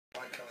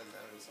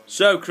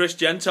So, Chris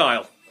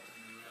Gentile,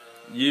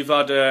 you've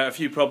had a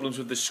few problems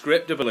with the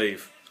script, I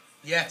believe.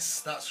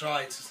 Yes, that's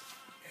right.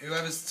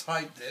 Whoever's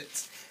typed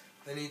it,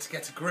 they need to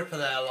get a grip of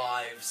their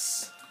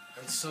lives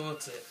and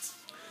sort it.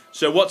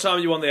 So, what time are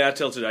you on the air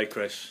till today,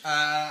 Chris?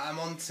 I'm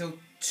on till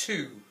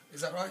 2.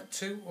 Is that right?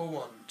 2 or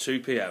 1? 2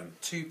 p.m.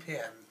 2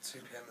 p.m. 2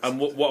 p.m. And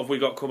what have we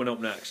got coming up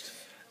next?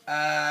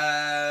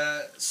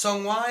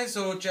 Song-wise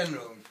or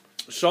general?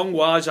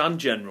 Song-wise and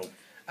general.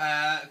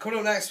 Coming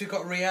up next, we've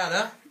got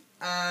Rihanna.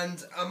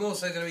 And I'm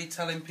also going to be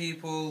telling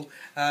people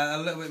a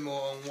little bit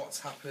more on what's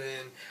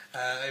happening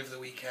over the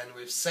weekend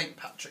with St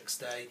Patrick's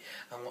Day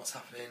and what's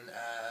happening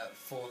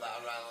for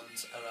that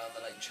around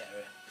the Lache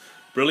area.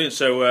 Brilliant.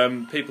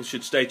 So people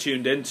should stay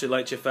tuned in to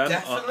Lache FM.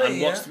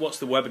 Definitely. And what's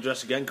the web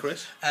address again,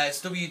 Chris? It's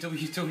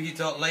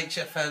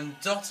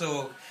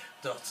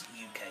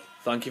www.lachefm.org.uk.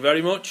 Thank you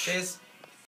very much. Cheers.